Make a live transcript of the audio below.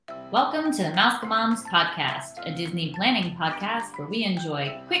Welcome to the Mouse Moms podcast, a Disney planning podcast where we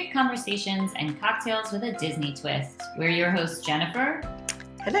enjoy quick conversations and cocktails with a Disney twist. We're your hosts, Jennifer.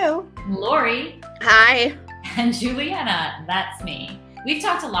 Hello. Lori. Hi. And Juliana. That's me. We've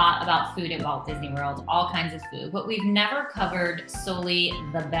talked a lot about food at Walt Disney World, all kinds of food, but we've never covered solely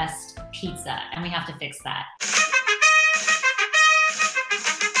the best pizza, and we have to fix that.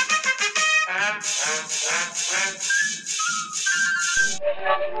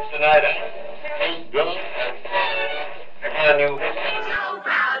 Tonight, upon you. So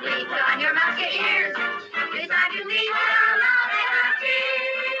proudly put on your musketeers. Beside you, we will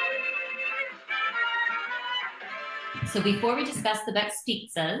So before we discuss the best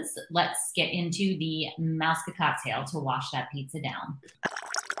pizzas, let's get into the Mouska cocktail to wash that pizza down.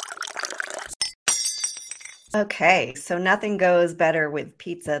 Okay, so nothing goes better with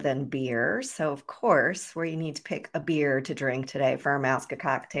pizza than beer. So of course, we need to pick a beer to drink today for our Mouska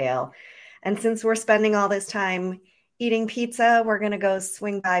cocktail. And since we're spending all this time eating pizza, we're going to go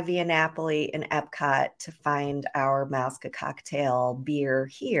swing by Via Napoli in Epcot to find our Mouska cocktail beer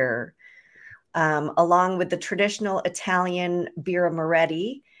here. Along with the traditional Italian Birra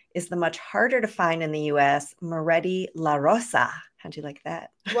Moretti is the much harder to find in the U.S. Moretti La Rosa. How'd you like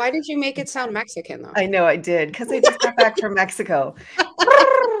that? Why did you make it sound Mexican, though? I know I did, because I just got back from Mexico. Ole!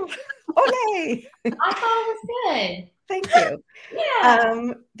 I thought it was good. Thank you.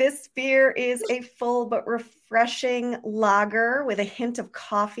 Yeah. This beer is a full but refreshing lager with a hint of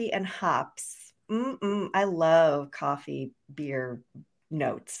coffee and hops. I love coffee beer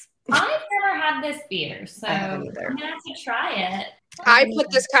notes. I've never had this beer, so I I'm haven't either. going to have to try it. I put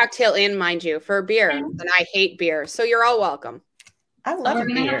this cocktail in, mind you, for beer, and I hate beer, so you're all welcome. I love We're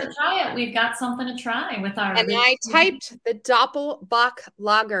going to have beer. to try it. We've got something to try with our... And I typed the Doppelbock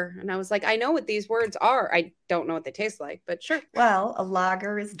Lager, and I was like, I know what these words are. I don't know what they taste like, but sure. Well, a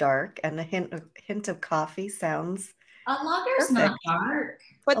lager is dark, and a hint of coffee sounds... A lager's not dark.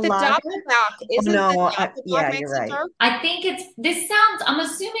 But A the lager? Doppelbock, isn't No, the Doppelbock yeah, makes you're it right. dark? I think this sounds... I'm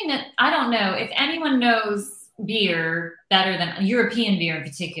assuming that... I don't know. If anyone knows beer better than European beer in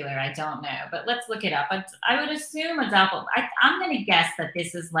particular, I don't know, but let's look it up. I would assume a doppel. I'm going to guess that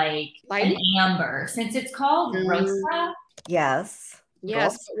this is like an amber, since it's called Rosa. Yes.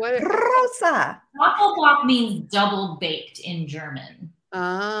 Yes. But what? Rosa. Doppelbock means double baked in German.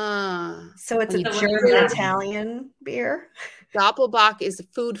 So it's a So what German is that? Italian beer. Doppelbock is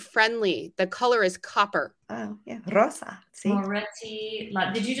food friendly. The color is copper. Oh, yeah. Rosa. See? Moretti.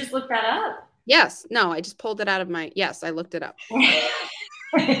 Did you just look that up? Yes. No, I just pulled it out of my... Yes, I looked it up.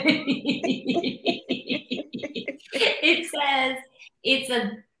 It says it's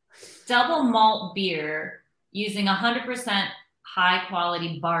a double malt beer using 100% high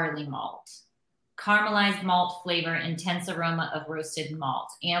quality barley malt, caramelized malt flavor, intense aroma of roasted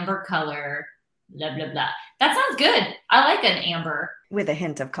malt, amber color, blah, blah, blah. That sounds good. I like an amber. With a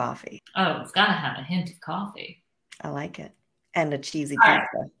hint of coffee. Oh, it's got to have a hint of coffee. I like it. And a cheesy All right.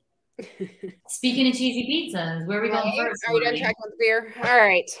 pizza. Speaking of cheesy pizzas, where are we going first? Are you done Lori? tracking with the beer? All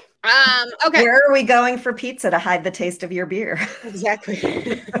right. Okay. Where are we going for pizza to hide the taste of your beer? Exactly.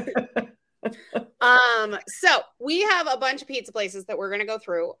 So we have a bunch of pizza places that we're going to go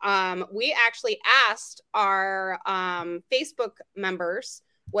through. We actually asked our Facebook members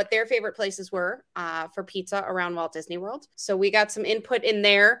what their favorite places were for pizza around Walt Disney World. So we got some input in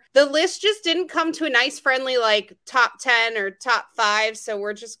there. The list just didn't come to a nice, friendly, like top 10 or top 5. So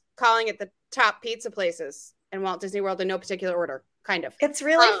we're just calling it the top pizza places in Walt Disney World in no particular order, kind of. It's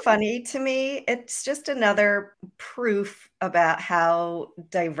really funny to me. It's just another proof about how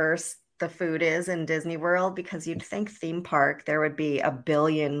diverse the food is in Disney World, because you'd think theme park, there would be a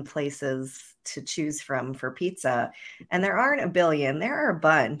billion places to choose from for pizza. And there aren't a billion. There are a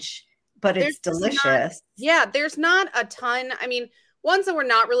bunch, but it's delicious. There's not a ton. I mean, ones that we're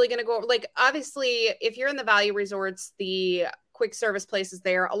not really going to go over, like obviously if you're in the value resorts, the quick service places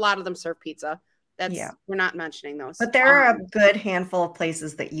there, a lot of them serve pizza. We're not mentioning those. But there are a good handful of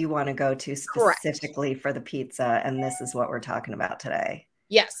places that you want to go to specifically for the pizza. And this is what we're talking about today.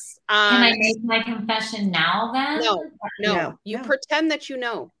 Yes. Can I make my confession now then? No. You pretend that you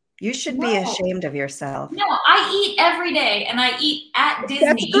know. You should be ashamed of yourself. No, I eat every day, and I eat at Disney.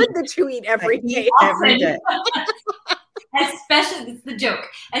 That's good that you eat every day. Every day. Especially, it's the joke,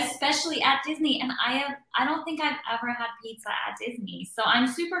 especially at Disney. And I don't think I've ever had pizza at Disney. So I'm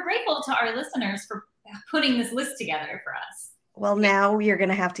super grateful to our listeners for putting this list together for us. Well, now you're going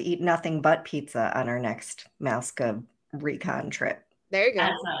to have to eat nothing but pizza on our next Mouska recon trip. There you go.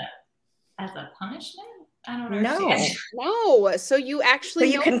 As a punishment? I don't understand. No. So you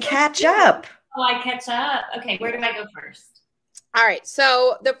actually So you can catch up. Oh, I catch up. Okay, where do I go first? All right.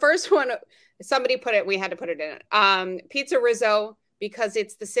 So the first one, somebody put it, we had to put it in. Pizza Rizzo, because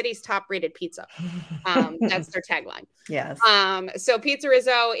it's the city's top rated pizza. That's their tagline. Yes. So Pizza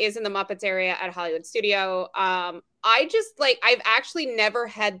Rizzo is in the Muppets area at Hollywood Studio. I've actually never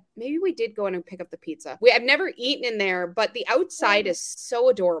had, maybe we did go in and pick up the pizza. I've never eaten in there, but the outside is so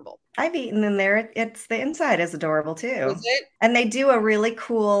adorable. I've eaten in there. It's the inside is adorable too. Is it? And they do a really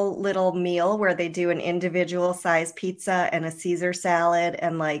cool little meal where they do an individual size pizza and a Caesar salad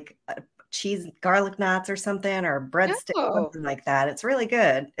and like cheese, garlic knots or something, or breadsticks, something like that. It's really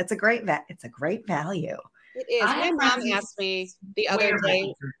good. It's a great value. It is. My mom asked me the other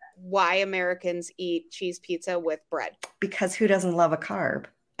day why Americans eat cheese pizza with bread. Because who doesn't love a carb?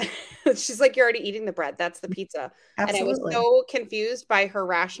 She's like, you're already eating the bread. That's the pizza. Absolutely. And I was so confused by her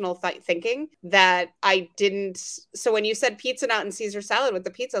rational thinking that I didn't. So when you said pizza nut and Caesar salad with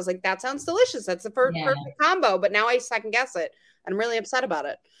the pizza, I was like, that sounds delicious. That's the perfect combo. But now I second guess it. I'm really upset about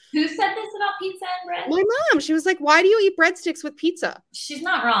it. Who said this about pizza and bread? My mom. She was like, why do you eat breadsticks with pizza? She's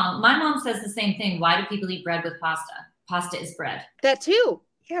not wrong. My mom says the same thing. Why do people eat bread with pasta? Pasta is bread. That too.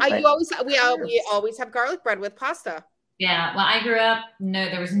 Yeah, we always have garlic bread with pasta. Yeah. Well, I grew up,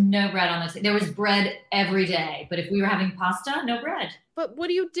 there was no bread on the table. There was bread every day. But if we were having pasta, no bread. But what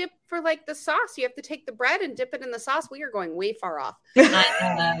do you dip for like the sauce? You have to take the bread and dip it in the sauce. We are going way far off.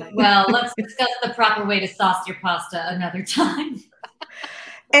 Well, let's discuss the proper way to sauce your pasta another time.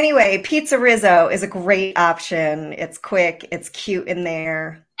 Anyway, Pizza Rizzo is a great option. It's quick. It's cute in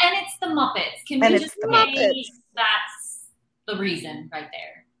there. And it's the Muppets. Can we just say that's the reason right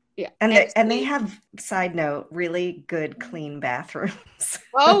there? Yeah. And they have, side note, really good, clean bathrooms.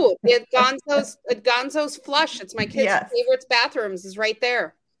 Oh, Gonzo's Flush. It's my kids' favorite bathrooms is right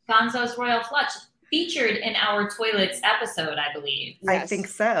there. Gonzo's Royal Flush. Featured in our toilets episode, I believe. Yes. I think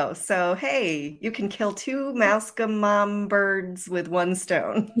so. So, hey, you can kill 2 Mousecamom birds with 1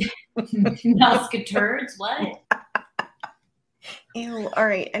 stone. Mouscaturds? What? Ew. All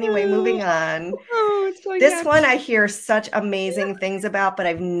right. Anyway, moving on. Oh, it's going this one I hear such amazing things about, but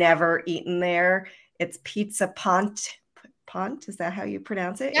I've never eaten there. It's Pizza Pont. Pont? Is that how you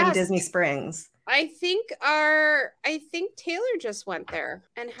pronounce it? Yes. In Disney Springs. I think Taylor just went there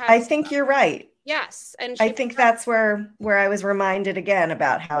and had. I think you're right. Yes, and I think that's where I was reminded again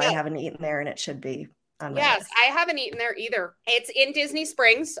about how I haven't eaten there, and it should be on my list. I haven't eaten there either. It's in Disney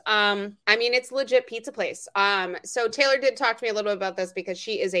Springs. I mean, it's a legit pizza place. So Taylor did talk to me a little bit about this because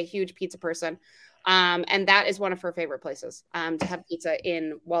she is a huge pizza person. And that is one of her favorite places to have pizza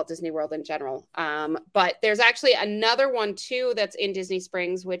in Walt Disney World in general. But there's actually another one too that's in Disney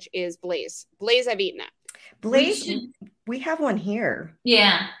Springs, which is Blaze. Blaze, I've eaten at. Blaze, we have one here.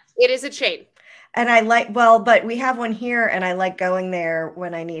 Yeah. It is a chain. And but we have one here, and I like going there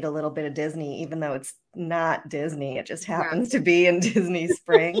when I need a little bit of Disney, even though it's not Disney. It just happens to be in Disney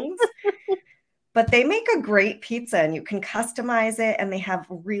Springs. But they make a great pizza, and you can customize it, and they have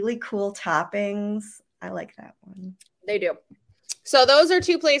really cool toppings. I like that one. They do. So those are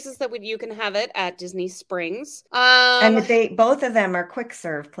 2 places that you can have it at Disney Springs. And both of them are quick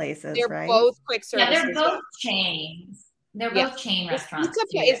serve places, they're right? They're both quick serve. Yeah, they're both chains. They're both chain restaurants.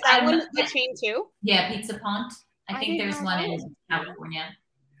 Is that one the chain too? Yeah, Pizza Pont. I think there's one in California.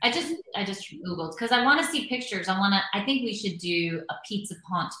 I just Googled because I want to see pictures. I think we should do a Pizza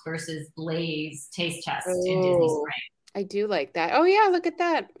Pont versus Blaze taste test in Disney Springs. I do like that. Oh yeah, look at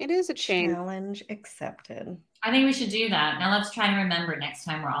that. It is a chain. Challenge accepted. I think we should do that. Now let's try to remember next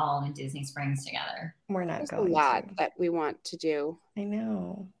time we're all in Disney Springs together. We're not There's going a lot that we want to do. I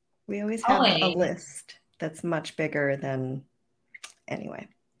know. We always have a list that's much bigger than anyway.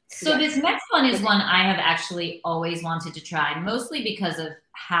 So this next one is one I have actually always wanted to try, mostly because of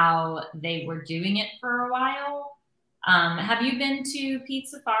how they were doing it for a while. Have you been to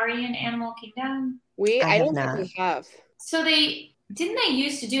Pizza Safari in Animal Kingdom? I don't think we have. So they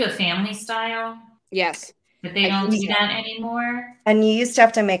used to do a family style? Yes. But they don't do that anymore. And you used to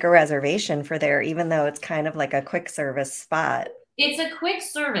have to make a reservation for there, even though it's kind of like a quick service spot. It's a quick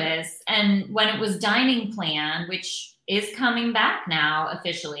service. And when it was dining plan, which is coming back now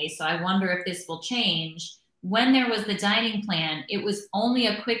officially, so I wonder if this will change. When there was the dining plan, it was only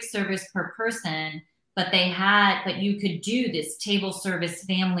a quick service per person, but you could do this table service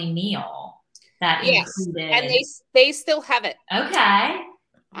family meal that included. And they still have it. Okay.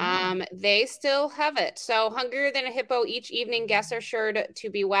 They still have it. So hungrier than a hippo, each evening guests are sure to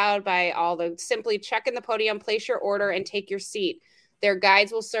be wowed by all the simply check in the podium, place your order, and take your seat. Their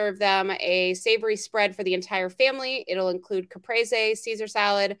guides will serve them a savory spread for the entire family. It'll include caprese, Caesar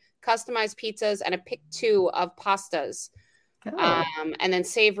salad, customized pizzas, and a pick 2 of pastas. Oh, And then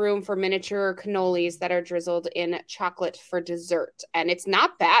save room for miniature cannolis that are drizzled in chocolate for dessert. And it's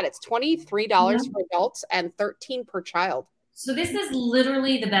not bad. It's $23 for adults and $13 per child. So this is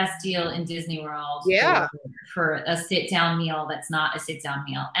literally the best deal in Disney World Yeah. for a sit-down meal that's not a sit-down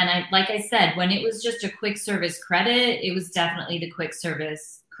meal. And like I said, when it was just a quick service credit, it was definitely the quick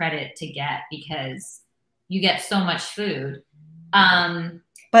service credit to get because you get so much food.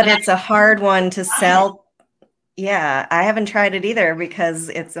 but it's a hard one to sell. Yeah, I haven't tried it either because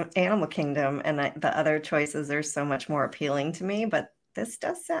it's an Animal Kingdom and the other choices are so much more appealing to me. But this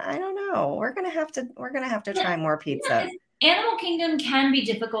does sound, I don't know. We're gonna have to try more pizza. Animal Kingdom can be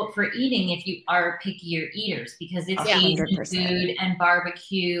difficult for eating if you are pickier eaters because it's Asian 100%. food and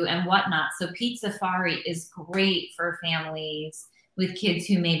barbecue and whatnot. So Pizzafari is great for families with kids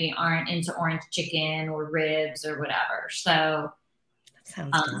who maybe aren't into orange chicken or ribs or whatever. So That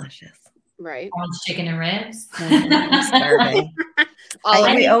sounds delicious. Right. Orange chicken and ribs. I'm starving.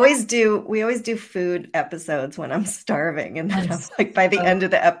 We always do food episodes when I'm starving, and then I'm like, by the end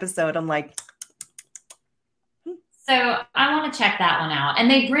of the episode, I'm like. So I want to check that one out. And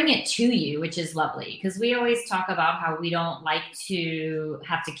they bring it to you, which is lovely because we always talk about how we don't like to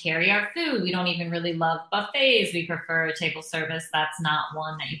have to carry our food. We don't even really love buffets. We prefer table service. That's not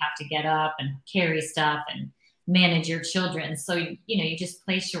one that you have to get up and carry stuff and manage your children. So, you just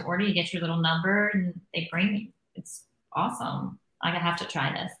place your order, you get your little number and they bring you. It's awesome. I have to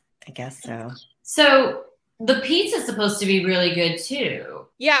try this. I guess so. So the pizza's supposed to be really good too.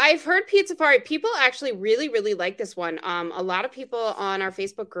 Yeah, I've heard Pizzafari. People actually really, really like this one. A lot of people on our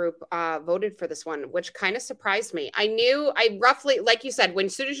Facebook group voted for this one, which kind of surprised me. I roughly, like you said,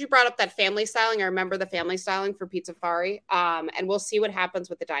 as soon as you brought up that family styling, I remember the family styling for Pizzafari. And we'll see what happens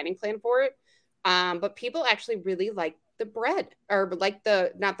with the dining plan for it. But people actually really like the bread, or like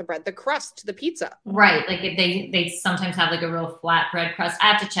the crust, the pizza. Right. Like if they sometimes have like a real flat bread crust.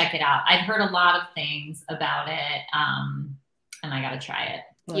 I have to check it out. I've heard a lot of things about it. And I got to try it.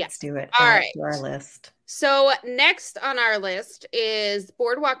 Let's do it. All right. To our list. So next on our list is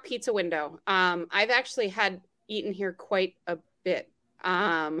Boardwalk Pizza Window. I've actually had eaten here quite a bit.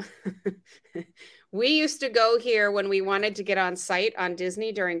 We used to go here when we wanted to get on site on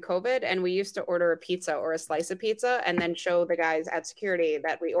Disney during COVID, and we used to order a pizza or a slice of pizza and then show the guys at security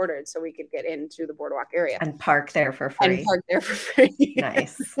that we ordered so we could get into the boardwalk area. And park there for free.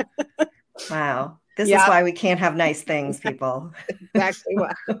 Nice. Wow. This is why we can't have nice things, people. Exactly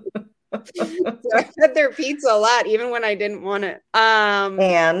why. So I had their pizza a lot, even when I didn't want it.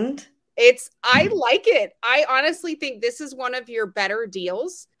 And I like it. I honestly think this is one of your better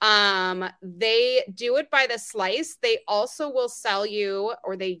deals. They do it by the slice. They also will sell you,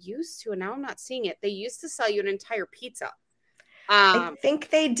 or they used to, and now I'm not seeing it. They used to sell you an entire pizza. I think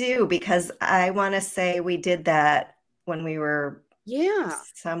they do, because I want to say we did that when we were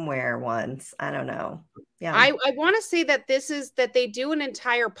somewhere once. I don't know. Yeah. I want to say that that they do an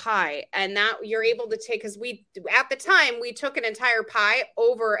entire pie, and that you're able to take, because at the time we took an entire pie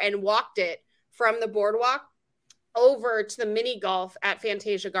over and walked it from the boardwalk over to the mini golf at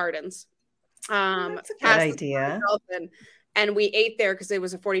Fantasia Gardens. That's a good idea. And we ate there because it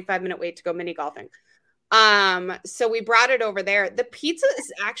was a 45-minute wait to go mini golfing. So we brought it over there. The pizza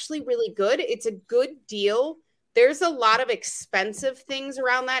is actually really good. It's a good deal. There's a lot of expensive things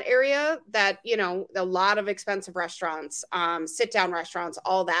around that area that, a lot of expensive restaurants, sit-down restaurants,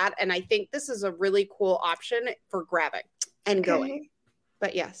 all that. And I think this is a really cool option for grabbing and going.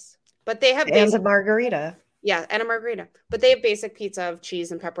 But yes. But they have a margarita. Yeah, and a margarita. But they have basic pizza of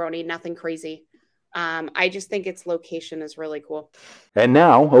cheese and pepperoni, nothing crazy. I just think its location is really cool. And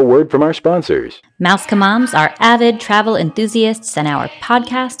now, a word from our sponsors. Mouse-ka-moms are avid travel enthusiasts, and our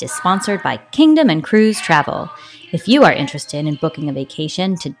podcast is sponsored by Kingdom and Cruise Travel. If you are interested in booking a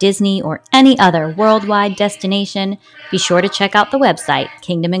vacation to Disney or any other worldwide destination, be sure to check out the website,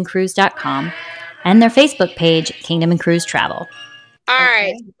 kingdomandcruise.com, and their Facebook page, Kingdom and Cruise Travel. All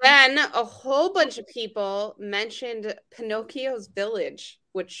right. Then a whole bunch of people mentioned Pinocchio's Village,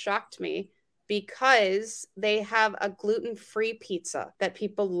 which shocked me, because they have a gluten-free pizza that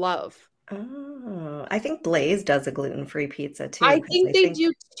people love. Oh, I think Blaze does a gluten-free pizza too. I think they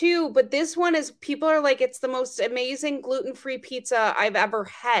do too, but this one is, people are like, it's the most amazing gluten-free pizza I've ever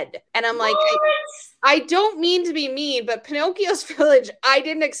had. And I'm like, I don't mean to be mean, but Pinocchio's Village, I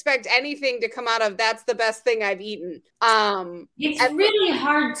didn't expect anything to come out of that's the best thing I've eaten. It's really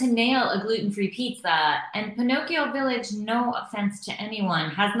hard to nail a gluten-free pizza, and Pinocchio Village, no offense to anyone,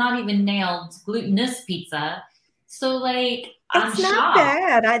 has not even nailed glutinous pizza. So like, it's not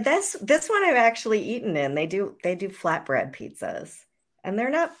bad. This one I've actually eaten in. They do flatbread pizzas, and they're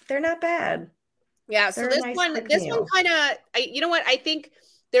not bad. Yeah. So They're a this nice one quick meal. kind of, you know what? I think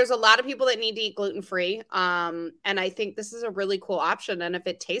there's a lot of people that need to eat gluten-free. And I think this is a really cool option. And if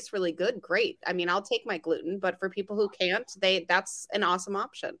it tastes really good, great. I mean, I'll take my gluten, but for people who can't, that's an awesome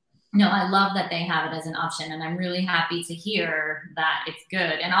option. No, I love that they have it as an option, and I'm really happy to hear that it's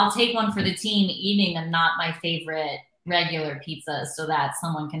good. And I'll take one for the team eating a not my favorite regular pizza so that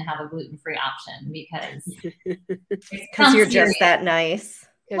someone can have a gluten-free option because you're just that nice.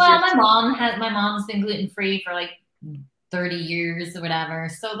 Well, my mom's been gluten-free for like 30 years or whatever.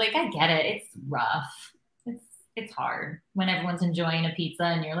 So like I get it. It's rough. It's hard when everyone's enjoying a pizza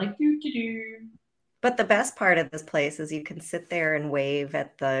and you're like do. But the best part of this place is you can sit there and wave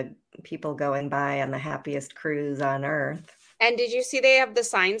at the people going by on the happiest cruise on earth. And did you see they have the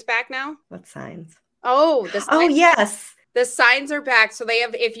signs back now? What signs? Oh, the signs. Oh, yes. The signs are back. So they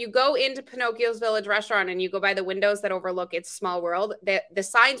have, if you go into Pinocchio's Village restaurant and you go by the windows that overlook It's Small World, the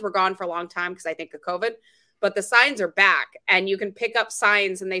signs were gone for a long time because I think of COVID, but the signs are back and you can pick up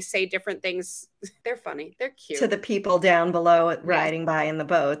signs and they say different things. They're funny. They're cute. To the people down below riding by in the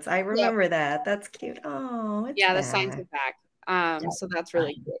boats. I remember that. That's cute. Oh, it's the back. signs are back. So that's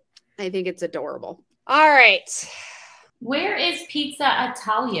really cute. I think it's adorable. All right. Where is Pizza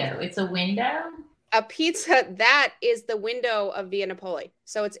Italia? It's a window? A pizza, that is the window of Via Napoli.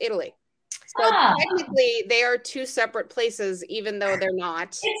 So it's Italy. So technically they are two separate places, even though they're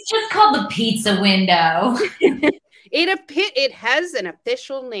not. It's just called the pizza window. It has an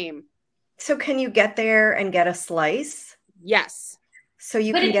official name. So can you get there and get a slice? Yes. So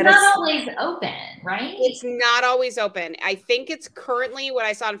you but can it's get not always open, right? It's not always open. I think it's currently, what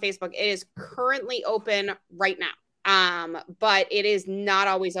I saw on Facebook, it is currently open right now. But it is not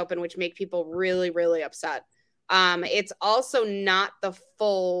always open, which make people really, really upset. It's also not the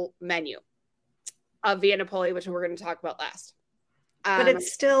full menu of Via Napoli, which we're going to talk about last. But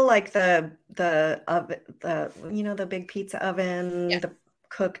it's still like the oven, the big pizza oven, the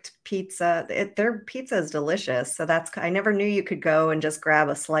cooked pizza. Their pizza is delicious. So I never knew you could go and just grab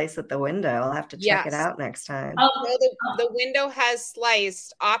a slice at the window. I'll have to check it out next time. So the window has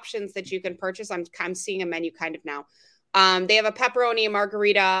sliced options that you can purchase. I'm seeing a menu kind of now. They have a pepperoni, a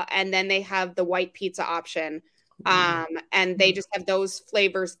margarita, and then they have the white pizza option. And they just have those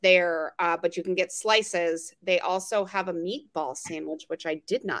flavors there, but you can get slices. They also have a meatball sandwich, which I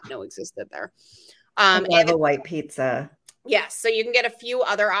did not know existed there. I love a white pizza. Yes, so you can get a few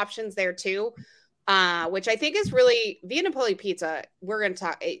other options there too, which I think is really Via Napoli pizza. We're going to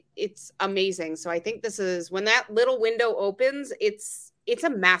talk. It's amazing. So I think this is when that little window opens. It's a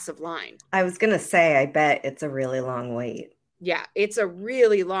massive line. I was going to say, I bet it's a really long wait. Yeah, it's a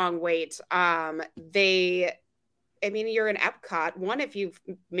really long wait. You're in Epcot. One, if you've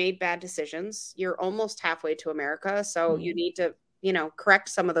made bad decisions, you're almost halfway to America. So you need to, correct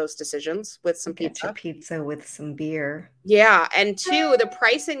some of those decisions with some pizza. Get your pizza with some beer. Yeah. And two, the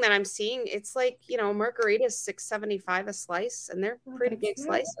pricing that I'm seeing, it's like, margaritas $6.75 a slice, and they're pretty big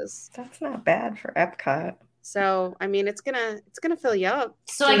slices. That's not bad for Epcot. So, it's gonna fill you up.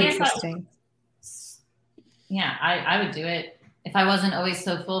 So I guess I would do it if I wasn't always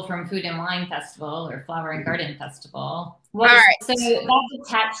so full from Food and Wine Festival or Flower and Garden Festival. So that's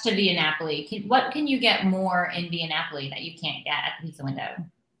attached to Via Napoli. What can you get more in Via Napoli that you can't get at the pizza window?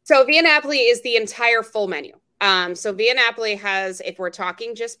 So Via Napoli is the entire full menu. So Via Napoli has, if we're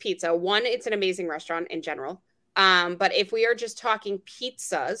talking just pizza, one, it's an amazing restaurant in general. But if we are just talking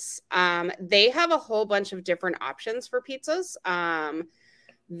pizzas, they have a whole bunch of different options for pizzas.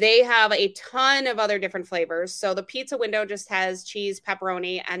 They have a ton of other different flavors. So the pizza window just has cheese,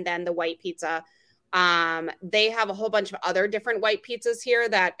 pepperoni, and then the white pizza. They have a whole bunch of other different white pizzas here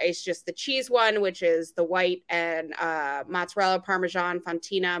that is just the cheese one, which is the white and mozzarella, parmesan,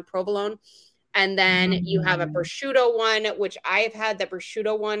 fontina, provolone. And then you have a prosciutto one, which I've had. The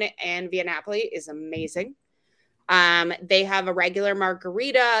prosciutto one and Via Napoli is amazing. They have a regular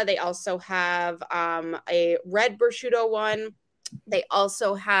margarita. They also have a red prosciutto one. They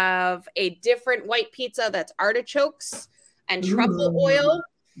also have a different white pizza that's artichokes and truffle oil.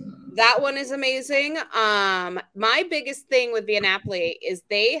 That one is amazing. My biggest thing with Via Napoli is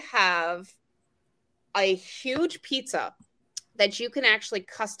they have a huge pizza that you can actually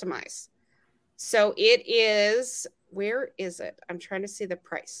customize. So it is, where is it? I'm trying to see the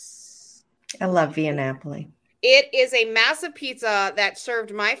price. I love Via Napoli. It is a massive pizza that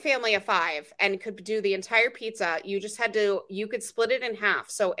served my family of 5 and could do the entire pizza. You could split it in half.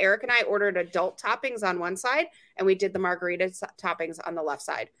 So Eric and I ordered adult toppings on one side and we did the margarita toppings on the left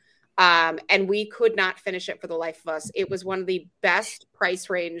side. And we could not finish it for the life of us. It was one of the best price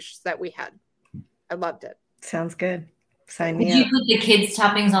range that we had. I loved it. Sounds good. Sign Did me you up. put the kids'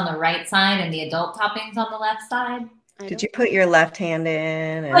 toppings on the right side and the adult toppings on the left side? Did you put your left hand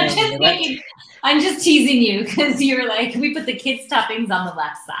in? And I'm just teasing you because you're like, we put the kids' toppings on the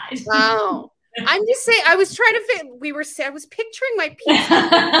left side. Oh, I'm just saying. I was trying to fit. I was picturing my pizza,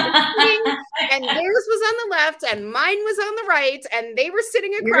 and theirs was on the left, and mine was on the right, and they were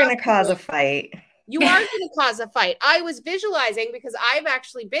sitting across. You're going to cause a fight. You are going to cause a fight. I was visualizing because I've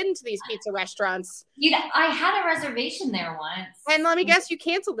actually been to these pizza restaurants. I had a reservation there once. And let me guess, you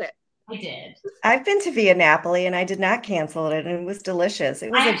canceled it. I did. I've been to Via Napoli and I did not cancel it, and it was delicious.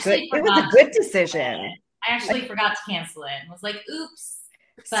 It was a good decision. I actually forgot to cancel it and was like, oops.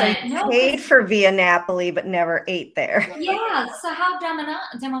 So you paid for Via Napoli but never ate there. Yeah. So how dumb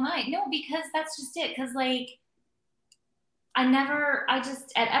am I? No, because that's just it. Because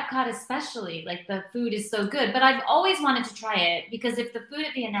at Epcot especially, like the food is so good, but I've always wanted to try it because if the food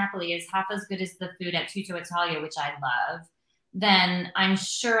at Via Napoli is half as good as the food at Tutto Italia, which I love, then I'm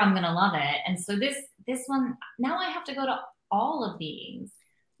sure I'm going to love it. And so this one, now I have to go to all of these.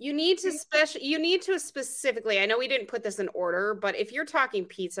 You need to specifically, I know we didn't put this in order, but if you're talking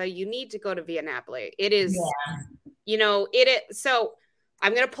pizza, you need to go to Via Napoli. It is, so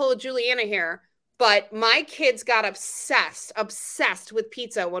I'm going to pull a Juliana here, but my kids got obsessed with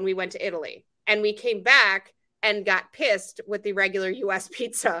pizza when we went to Italy, and we came back and got pissed with the regular US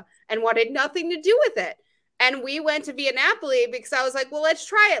pizza and wanted nothing to do with it. And we went to Via Napoli because I was like, well, let's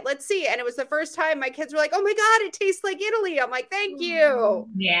try it. Let's see. And it was the first time my kids were like, oh my God, it tastes like Italy. I'm like, thank you.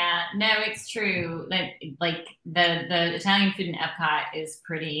 Yeah, no, it's true. Like the Italian food in Epcot is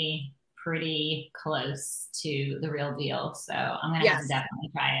pretty close to the real deal. So I'm going to have to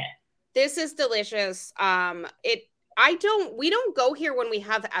definitely try it. This is delicious. We don't go here when we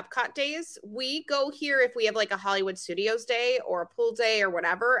have Epcot days. We go here if we have like a Hollywood Studios day or a pool day or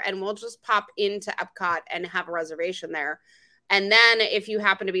whatever, and we'll just pop into Epcot and have a reservation there. And then if you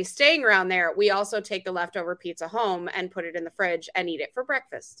happen to be staying around there, we also take the leftover pizza home and put it in the fridge and eat it for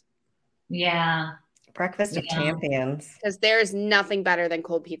breakfast. Yeah. Breakfast of champions. Because there's nothing better than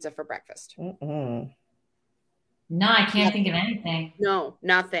cold pizza for breakfast. Mm-mm. No, I can't think of anything. No,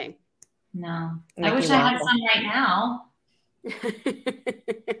 nothing. No. I wish I had some right now.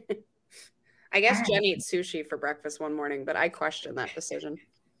 I guess Jen eats sushi for breakfast one morning, but I question that decision.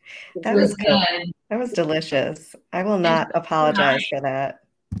 That was good. That was delicious. I will not apologize for that.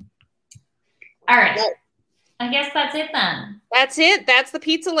 All right. I guess that's it then. That's it. That's the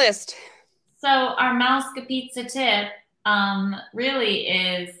pizza list. So our Mouska pizza tip really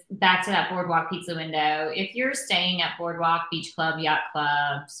is back to that Boardwalk pizza window. If you're staying at Boardwalk, Beach Club, Yacht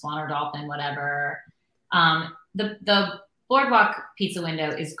Club, Swan or Dolphin, whatever, the Boardwalk pizza window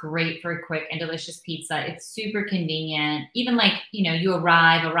is great for quick and delicious pizza. It's super convenient. Even you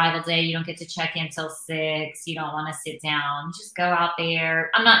arrival day, you don't get to check in till 6. You don't want to sit down. Just go out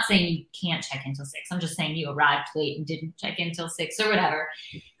there. I'm not saying you can't check in till 6. I'm just saying you arrived late and didn't check in till 6 or whatever.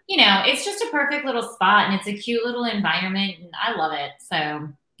 It's just a perfect little spot, and it's a cute little environment, and I love it. So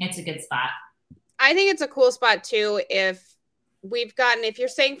it's a good spot. I think it's a cool spot too. If you're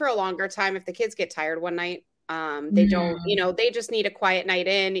staying for a longer time, if the kids get tired one night, they don't, they just need a quiet night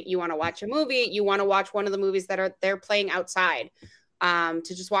in. You want to watch a movie. You want to watch one of the movies that they're playing outside, to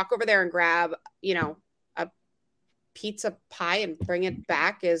just walk over there and grab, a pizza pie and bring it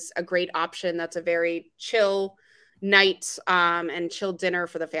back is a great option. That's a very chill night and chill dinner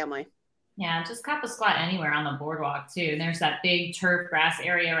for the family. Yeah, just cop a squat anywhere on the boardwalk too. And there's that big turf grass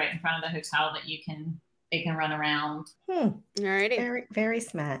area right in front of the hotel that they can run around. All righty. Very, very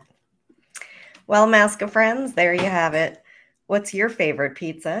smart. Well, Mouska friends, there you have it. What's your favorite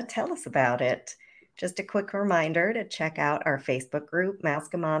pizza? Tell us about it. Just a quick reminder to check out our Facebook group,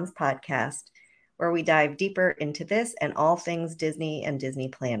 Mouska Moms Podcast, where we dive deeper into this and all things Disney and Disney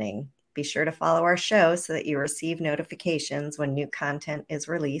planning. Be sure to follow our show so that you receive notifications when new content is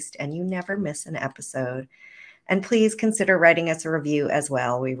released and you never miss an episode. And please consider writing us a review as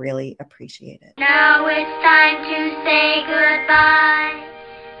well. We really appreciate it. Now it's time to say goodbye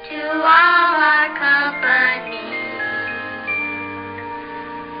to all our company.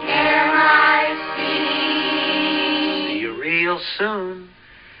 M-I-C. See you real soon.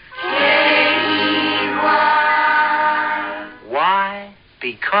 K-E-Y. Why?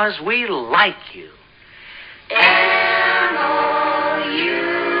 Because we like you.